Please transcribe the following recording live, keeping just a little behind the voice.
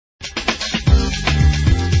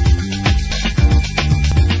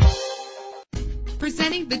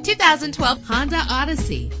the 2012 Honda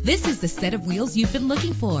Odyssey. This is the set of wheels you've been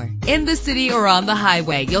looking for. In the city or on the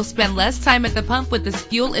highway, you'll spend less time at the pump with this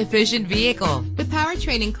fuel-efficient vehicle. The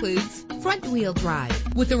powertrain includes front-wheel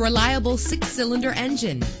drive with a reliable 6-cylinder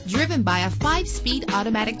engine driven by a 5-speed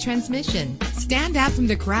automatic transmission. Stand out from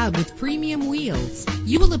the crowd with premium wheels.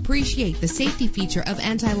 You will appreciate the safety feature of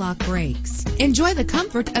anti-lock brakes. Enjoy the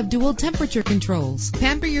comfort of dual temperature controls.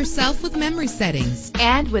 Pamper yourself with memory settings.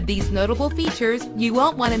 And with these notable features, you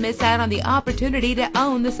won't want to miss out on the opportunity to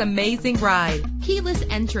own this amazing ride. Keyless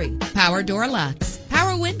entry, power door locks,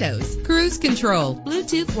 power windows, cruise control,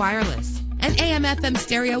 Bluetooth wireless, an AM/FM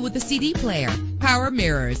stereo with a CD player, power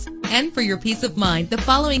mirrors. And for your peace of mind, the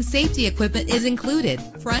following safety equipment is included: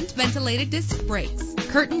 front ventilated disc brakes,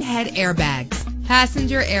 curtain head airbags,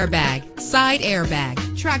 passenger airbag, side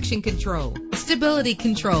airbag, traction control, stability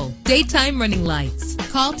control, daytime running lights.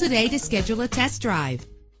 Call today to schedule a test drive.